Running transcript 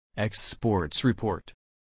Sports Report.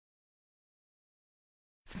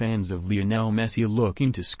 Fans of Lionel Messi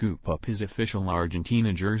looking to scoop up his official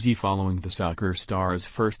Argentina jersey following the soccer star's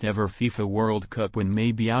first ever FIFA World Cup win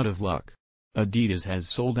may be out of luck. Adidas has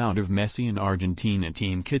sold out of Messi and Argentina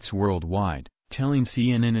team kits worldwide, telling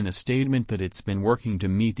CNN in a statement that it's been working to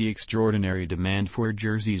meet the extraordinary demand for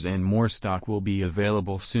jerseys and more stock will be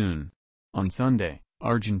available soon. On Sunday,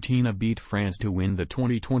 Argentina beat France to win the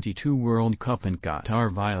 2022 World Cup in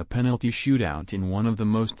Qatar via penalty shootout in one of the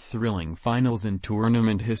most thrilling finals in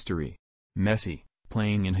tournament history. Messi,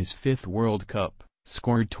 playing in his fifth World Cup,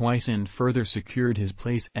 scored twice and further secured his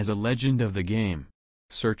place as a legend of the game.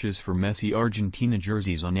 Searches for Messi Argentina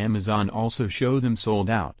jerseys on Amazon also show them sold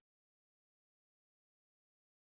out,